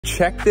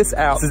Check this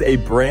out. This is a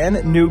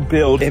brand new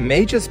build. It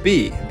may just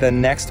be the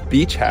next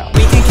beach house.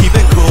 We can keep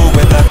it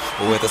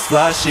cool with a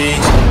slushy.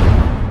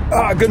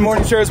 Good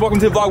morning, sharers. Welcome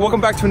to the vlog.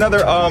 Welcome back to another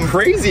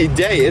crazy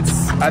day.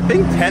 It's, I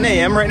think, 10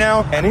 a.m. right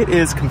now, and it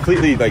is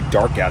completely like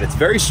dark out. It's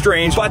very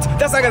strange, but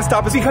that's not gonna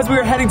stop us because we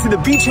are heading to the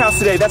beach house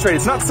today. That's right,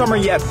 it's not summer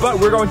yet, but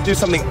we're going to do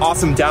something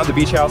awesome down at the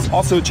beach house.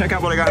 Also, check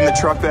out what I got in the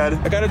truck bed.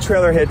 I got a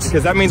trailer hitch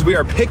because that means we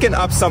are picking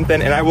up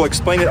something, and I will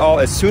explain it all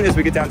as soon as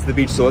we get down to the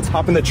beach. So let's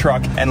hop in the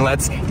truck and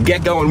let's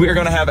get going. We are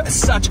gonna have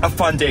such a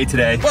fun day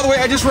today. By the way,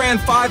 I just ran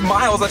 5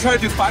 miles. I try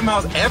to do 5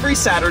 miles every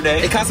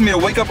Saturday. It costs me to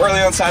wake up early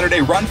on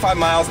Saturday, run 5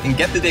 miles, and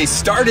get the day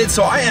started.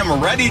 So I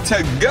am ready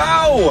to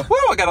go. Woo,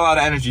 I got a lot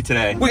of energy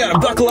today. We gotta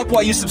buckle up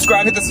while you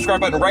subscribe. Hit the subscribe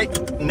button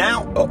right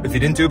now. Oh, if you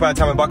didn't do it by the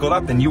time I buckled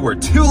up, then you were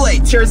too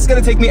late. Sure, it's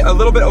gonna take me a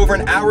little bit over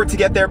an hour to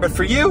get there, but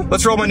for you,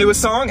 let's roll my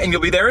newest song and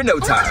you'll be there in no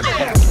time.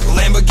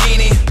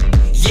 Lamborghini,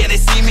 yeah, they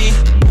see me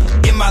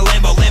in my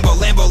Lamborghini.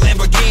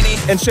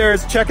 And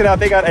sharers, check it out.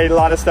 They got a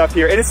lot of stuff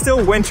here. It is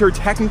still winter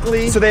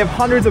technically, so they have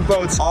hundreds of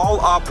boats all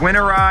up,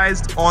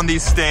 winterized on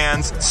these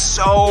stands.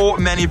 So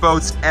many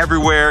boats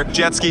everywhere.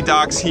 Jet ski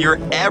docks here,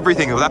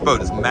 everything. Oh, that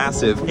boat is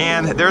massive.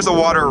 And there's a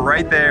water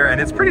right there,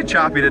 and it's pretty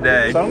choppy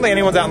today. So I don't think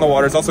anyone's out in the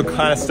water. It's also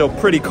kind of still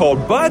pretty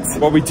cold, but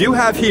what we do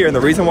have here, and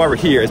the reason why we're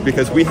here is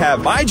because we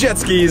have my jet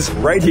skis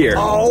right here.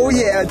 Oh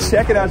yeah,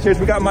 check it out, sharers.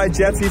 We got my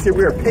jet skis here.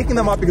 We are picking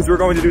them up because we're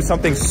going to do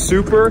something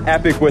super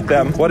epic with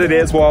them. What it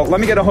is, well, let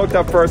me get them hooked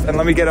up first, and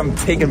let me get them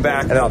taken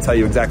back, and then I'll tell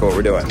you exactly what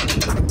we're doing.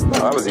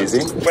 Oh, that was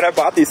easy. When I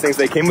bought these things,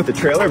 they came with the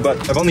trailer,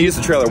 but I've only used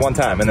the trailer one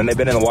time, and then they've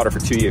been in the water for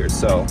 2 years,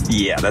 so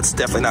yeah, that's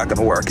definitely not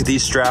gonna work.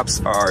 These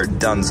straps are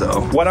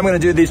donezo. What I'm gonna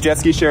do with these jet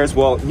ski sharers,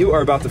 well, you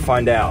are about to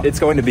find out. It's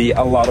going to be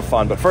a lot of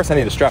fun, but first I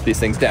need to strap these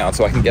things down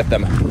so I can get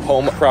them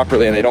home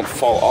properly and they don't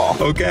fall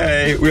off.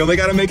 Okay, we only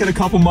gotta make it a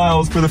couple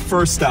miles for the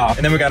first stop,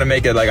 and then we gotta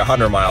make it like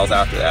 100 miles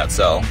after that,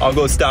 so I'll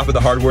go stop at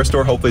the hardware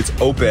store, hopefully it's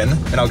open,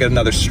 and I'll get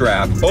another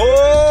strap.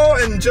 Oh,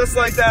 and just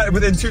like that,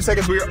 within 2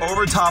 seconds, we are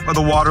over top of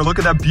the water. Look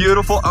at that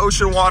beautiful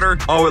ocean water.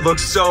 Oh, it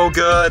looks so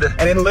good.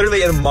 And in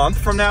literally a month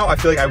from now, I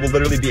feel like I will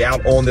literally be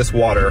out on this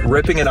water,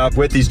 ripping it up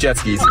with these jet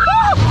skis.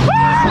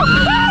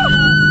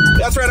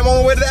 That's right, I'm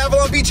on my way to the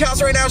Avalon Beach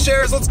House right now,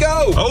 sharers. Let's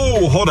go.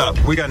 Oh, hold up.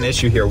 We got an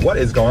issue here. What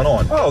is going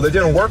on? Oh, they're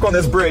doing work on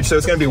this bridge, so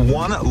it's gonna be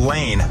one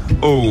lane.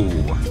 Oh,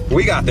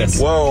 we got this.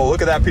 Whoa,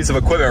 look at that piece of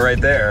equipment right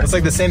there. It's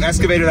like the same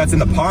excavator that's in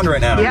the pond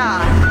right now.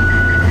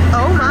 Yeah.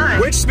 Oh my.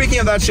 Which, speaking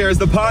of that, sharers,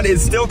 the pond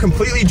is still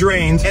completely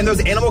drained, and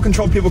those animal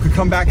control people could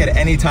come back at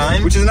any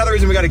time, which is another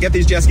reason we gotta get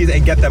these jet skis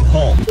and get them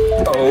home.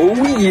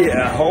 Oh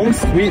yeah, home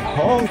sweet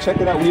home. Check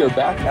it out, we are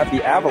back at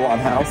the Avalon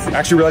house. I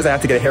actually realized I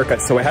have to get a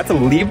haircut, so I had to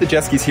leave the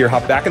jet skis here,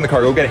 hop back in the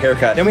car, go get a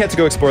haircut. Then we had to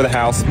go explore the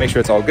house, make sure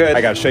it's all good.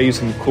 I gotta show you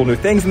some cool new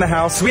things in the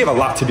house. So we have a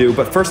lot to do,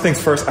 but first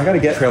things first, I gotta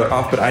get the trailer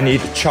off, but I need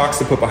chocks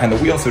to put behind the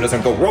wheel so it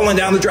doesn't go rolling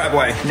down the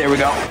driveway. There we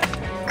go.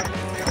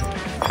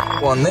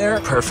 One there,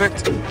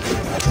 perfect.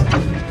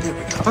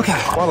 Okay,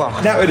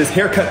 voila. Now it is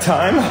haircut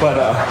time, but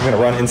I'm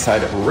gonna run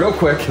inside real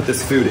quick, put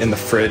this food in the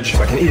fridge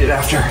so I can eat it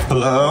after.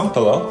 Hello?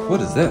 Hello? What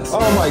is this?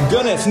 Oh my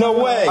goodness, no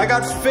way. I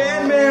got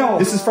fan mail.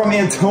 This is from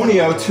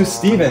Antonio to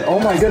Steven. Oh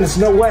my goodness,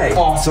 no way.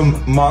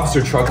 Awesome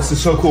monster truck, this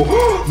is so cool.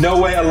 No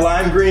way, a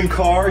lime green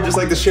car, just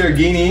like the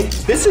Cherokee.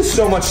 This is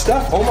so much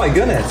stuff, oh my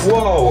goodness.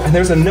 Whoa, and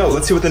there's a note.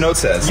 Let's see what the note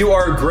says. You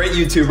are a great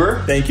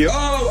YouTuber. Thank you.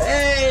 Oh,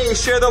 hey,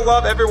 share the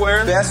love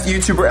everywhere. Best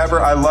YouTuber ever,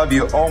 I love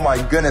you. Oh my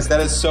goodness,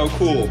 that is so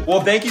cool. Well,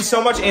 thank you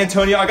so much,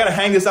 Antonio. I gotta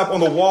hang this up on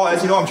the wall.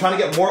 As you know, I'm trying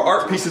to get more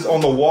art pieces on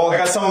the wall. I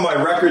got some of my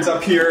records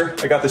up here.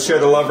 I got the Share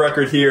the Love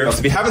record here. So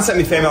if you haven't sent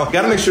me fan mail, you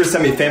gotta make sure to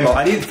send me fan mail.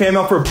 I need fan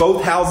mail for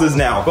both houses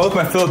now. Both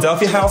my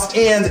Philadelphia house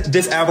and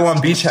this Avalon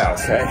Beach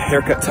house. Okay,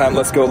 haircut time.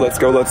 Let's go, let's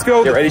go, let's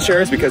go. Get ready,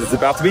 sharers, because it's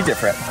about to be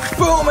different.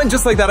 Boom, and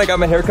just like that, I got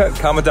my haircut.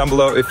 Comment down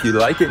below if you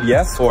like it,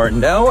 yes or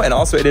no. And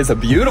also, it is a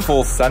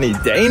beautiful sunny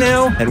day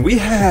now, and we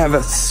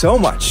have so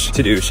much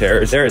to do,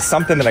 sharers. There is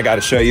something that I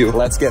gotta show you.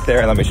 Let's get there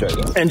and let me show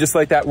you. And just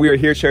like that, we are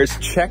here, sharers.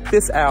 Check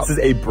this out. This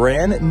is a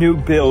brand new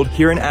build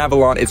here in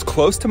Avalon. It's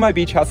close to my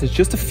beach house. It's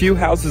just a few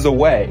houses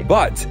away,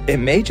 but it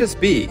may just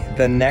be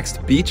the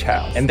next beach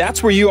house. And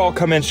that's where you all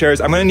come in,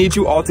 sharers. I'm gonna need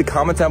you all to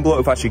comment down below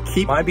if I should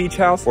keep my beach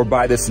house or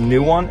buy this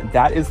new one.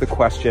 That is the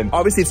question.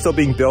 Obviously, it's still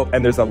being built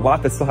and there's a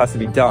lot that still has to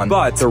be done,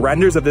 but the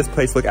renders of this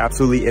place look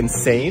absolutely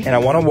insane. And I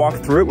wanna walk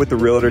through it with the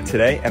realtor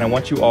today, and I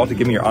want you all to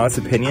give me your honest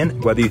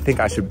opinion, whether you think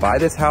I should buy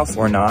this house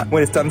or not.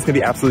 When it's done, it's gonna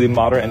be absolutely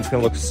modern and it's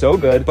gonna look so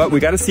good, but we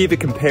gotta see if it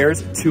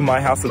compares to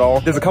my house at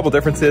all. There's a couple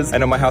differences. I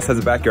know my house has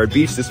a backyard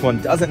beach. This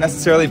one doesn't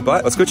necessarily,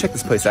 but let's go check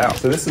this place out.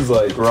 So this is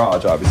like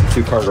garage,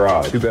 obviously, 2-car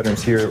garage. 2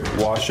 bedrooms here,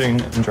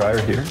 washing and dryer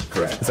here.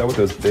 Correct. Is that what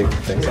those big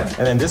things are?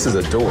 And then this is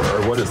a door.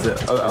 What is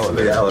this? Oh,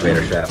 elevator. The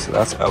elevator shaft. So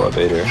that's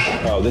elevator.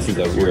 Oh, this is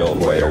a real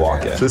way to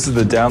walk in. So this is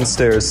the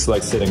downstairs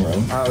like sitting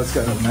room. Oh, it's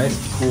got a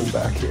nice pool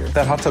back here.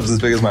 That hot tub's as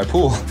big as my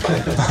pool.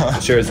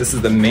 Sharers, this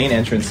is the main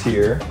entrance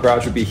here.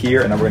 Garage would be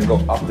here, and Now we're gonna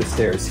go up the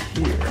stairs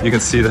here. You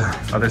can see the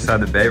other side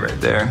of the bay right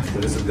there.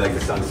 So this would be like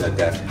the sunset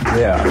deck.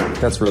 Yeah,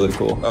 that's really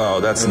cool. Oh,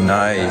 that's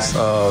nice.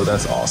 Oh,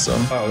 that's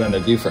awesome. Oh, then the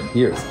view from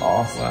here is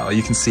awesome. Wow,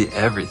 you can see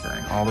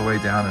everything. All the way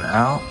down and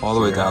out, all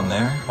the way down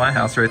there. My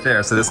house right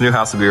there. So this new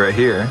house will be right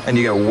here. And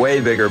you get a way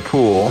bigger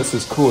pool. This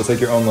is cool. It's like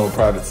your own little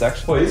private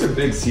section. Boy, these are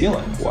big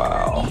ceilings.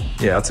 Wow.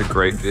 Yeah, that's a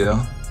great view.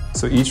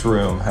 So each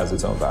room has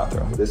its own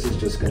bathroom. This is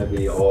just gonna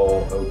be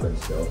all open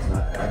still. It's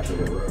not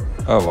actually a room.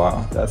 Oh,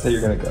 wow. That's how you're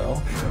gonna go?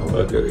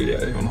 Okay,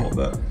 yeah, you can hold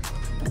that.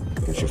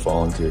 Guess you're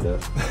falling to your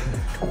death.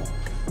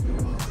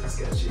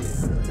 Sketchy.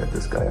 Got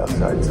this guy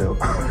outside too,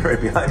 right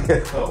behind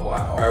you. Oh,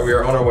 wow. All right, we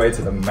are on our way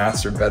to the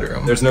master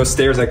bedroom. There's no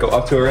stairs that go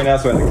up to it right now,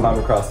 so I have to climb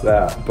across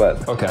that.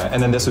 But, okay,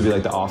 and then this would be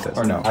like the office,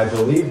 or no? I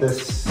believe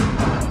this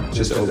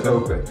just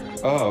open.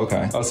 Oh,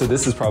 okay. Oh, so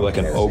this is probably like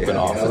an open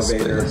office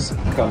space.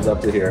 Comes up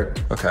to here.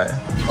 Okay.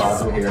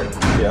 Closet here.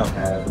 Yeah.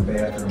 Have the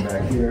bathroom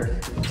back here.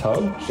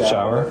 Tub?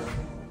 Shower.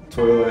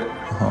 Toilet.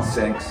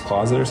 Sinks.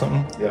 Closet or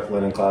something? Yep,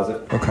 linen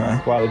closet. Okay.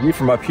 Wow, the view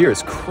from up here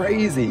is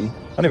crazy.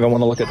 I don't even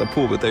want to look at the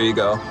pool, but there you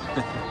go.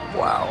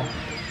 Wow.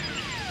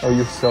 Oh,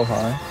 you're so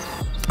high.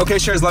 Okay,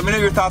 Sharers, let me know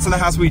your thoughts on the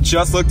house we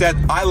just looked at.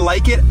 I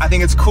like it. I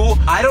think it's cool.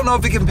 I don't know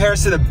if it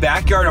compares to the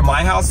backyard of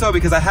my house though,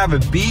 because I have a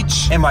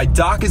beach and my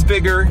dock is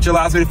bigger, which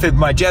allows me to fit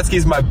my jet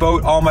skis, my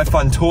boat, all my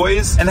fun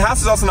toys. And the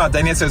house is also not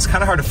done yet, so it's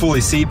kind of hard to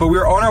fully see, but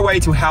we're on our way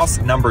to house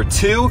number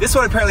 2. This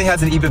one apparently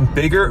has an even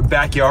bigger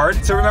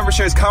backyard. So remember,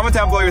 Sharers, comment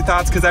down below your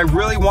thoughts because I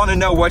really want to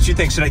know what you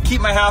think. Should I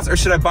keep my house or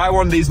should I buy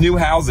one of these new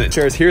houses?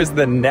 Sharers, here's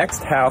the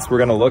next house we're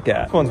gonna look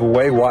at. This one's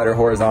way wider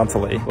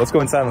horizontally. Let's go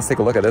inside and let's take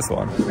a look at this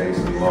one.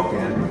 Basically walk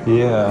in.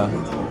 Yeah.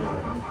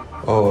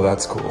 Oh,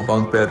 that's cool.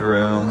 Bunk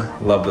bedroom.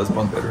 Love those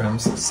bunk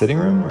bedrooms. Sitting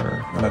room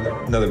or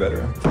another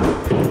bedroom?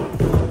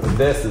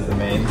 This is the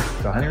main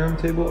dining room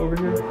table over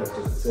here. That's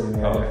just sitting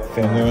there. Oh,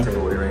 family room.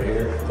 Table right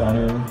here.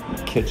 Dining room,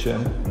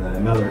 kitchen. And then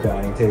another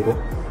dining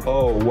table.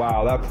 Oh,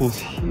 wow, that pool's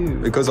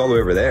huge. It goes all the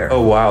way over there.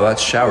 Oh, wow, that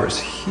shower's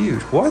huge.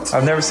 What?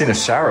 I've never seen a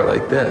shower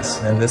like this.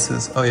 And this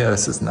is, oh yeah,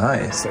 this is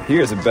nice. So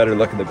here's a better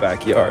look at the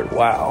backyard.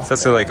 Wow.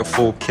 That's like a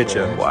full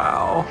kitchen.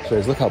 Wow. So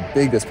look how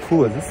big this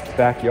pool is. This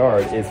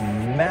backyard is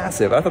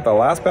massive. I thought the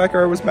last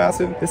backyard was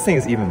massive. This thing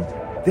is even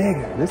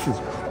bigger. This is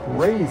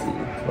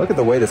crazy. Look at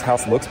the way this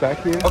house looks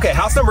back here. Okay,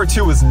 house number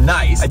 2 was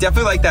nice. I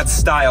definitely like that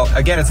style.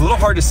 Again, it's a little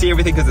hard to see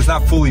everything because it's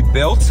not fully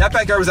built. That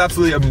backyard was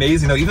absolutely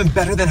amazing though, even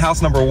better than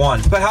house number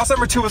 1. But house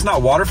number 2 was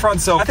not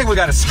waterfront, so I think we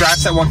gotta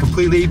scratch that one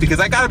completely because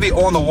I gotta be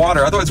on the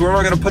water. Otherwise, where am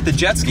I gonna put the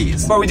jet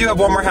skis? But we do have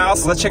one more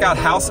house. Let's check out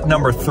house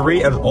number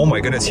 3. And oh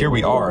my goodness, here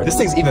we are. This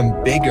thing's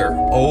even bigger.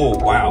 Oh,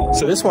 wow.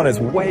 So this one is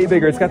way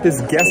bigger. It's got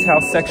this guest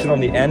house section on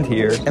the end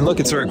here. And look,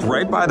 it's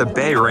right by the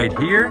bay right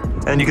here.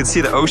 And you can see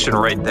the ocean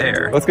right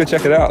there. Let's go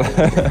check it out.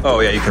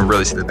 Oh yeah, you can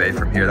really see the bay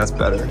from here. That's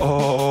better.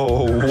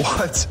 Oh,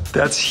 what?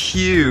 That's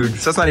huge.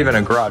 So that's not even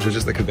a garage, it's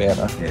just a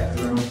cabana. Yeah,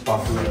 room,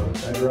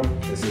 bedroom.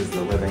 This is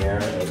the living area,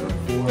 bedroom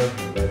 4,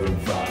 and bedroom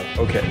 5.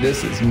 Okay,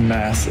 this is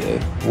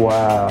massive.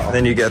 Wow. And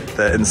then you get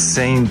the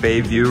insane bay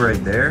view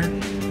right there.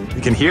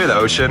 You can hear the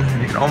ocean,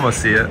 you can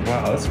almost see it.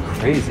 Wow, that's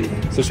crazy.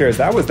 So Sharers,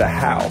 that was the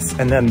house.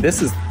 And then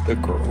this is the,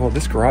 well,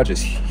 this garage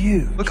is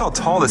huge. Look how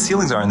tall the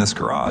ceilings are in this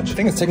garage. I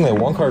think it's technically a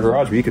 1-car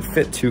garage, but you could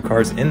fit 2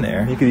 cars in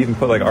there. You could even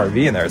put like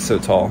RV in there, it's so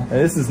tall. And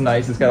this is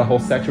nice, it's got a whole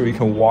section where you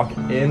can walk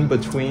in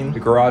between the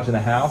garage and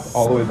the house,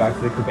 all the way back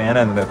to the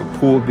cabana, and then the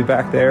pool would be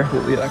back there.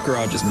 Yeah, that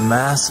garage is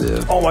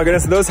massive. Oh my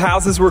goodness, those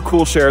houses were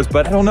cool, Sharers,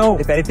 but I don't know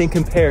if anything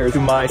compares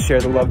to my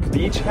Share the Love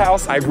Beach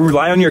house. I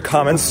rely on your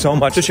comments so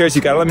much. So Sharers,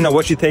 you gotta let me know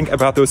what you think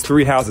about those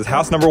 3 houses.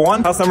 House number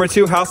 1, house number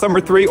 2, house number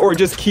 3, or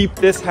just keep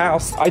this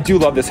house. I do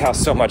love this house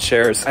so much,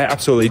 Sharers. I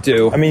absolutely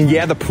do. I mean,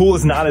 yeah, the pool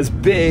is not as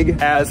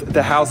big as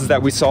the houses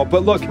that we saw,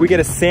 but look, we get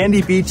a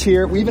sandy beach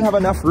here. We even have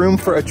enough room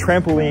for a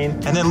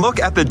trampoline. And then look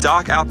at the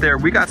dock out there.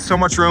 We got so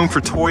much room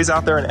for toys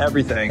out there and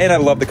everything. And I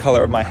love the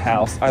color of my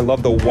house. I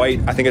love the white.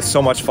 I think it's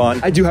so much fun.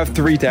 I do have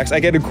 3 decks. I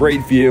get a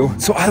great view.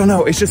 So I don't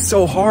know. It's just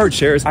so hard,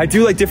 Sharers. I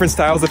do like different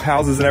styles of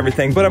houses and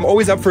everything, but I'm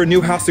always up for a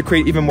new house to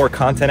create even more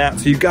content at.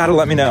 So you gotta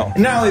let me know.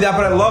 And not only that,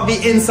 but I love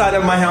the inside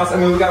of my house. I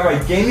mean, we got my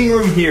gaming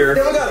room here.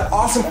 Then we got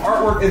awesome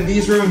artwork in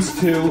these rooms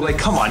too. Like,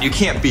 come on, you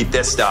can't beat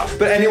this stuff.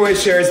 But anyway,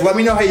 Sharers, let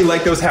me know how you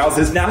like those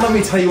houses. Now let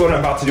me tell you what I'm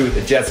about to do with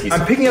the jet skis.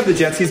 I'm picking up the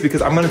jet skis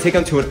because I'm gonna take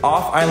them to an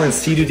off-island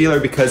Sea-Doo dealer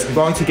because I'm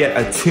going to get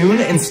a tune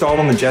installed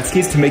on the jet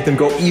skis to make them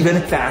go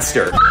even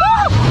faster.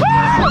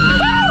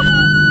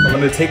 I'm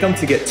gonna take them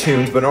to get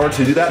tuned, but in order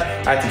to do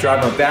that, I have to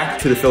drive them back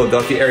to the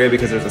Philadelphia area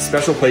because there's a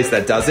special place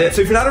that does it.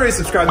 So if you're not already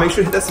subscribed, make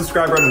sure to hit that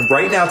subscribe button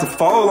right now to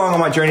follow along on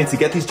my journey to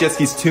get these jet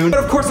skis tuned.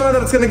 But of course, I know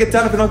that it's gonna get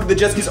done if I don't get the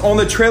jet skis on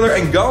the trailer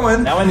and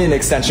going. Now I need an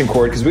extension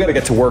cord because we gotta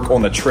get to work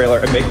on the trailer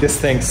and make this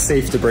thing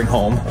safe to bring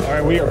home. All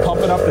right, we are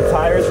pumping up the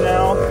tires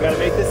now. We gotta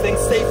make this thing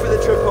safe for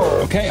the trip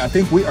home. Okay, I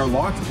think we are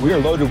locked. We are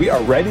loaded. We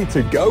are ready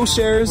to go,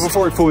 Shares.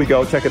 Before we fully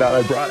go, check it out.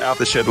 I brought out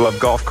the Shed Love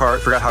golf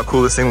cart. Forgot how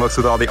cool this thing looks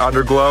with all the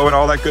underglow and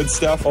all that good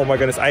stuff. Oh my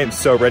goodness, I am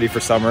so ready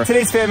for summer.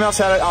 Today's fan mail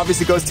shout out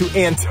obviously goes to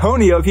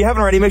Antonio. If you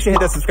haven't already, make sure you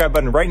hit that subscribe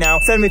button right now.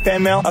 Send me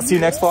fan mail. I'll see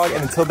you next vlog.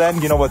 And until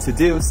then, you know what to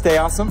do. Stay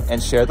awesome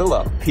and share the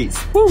love.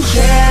 Peace. Woo.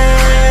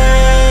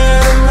 Yeah.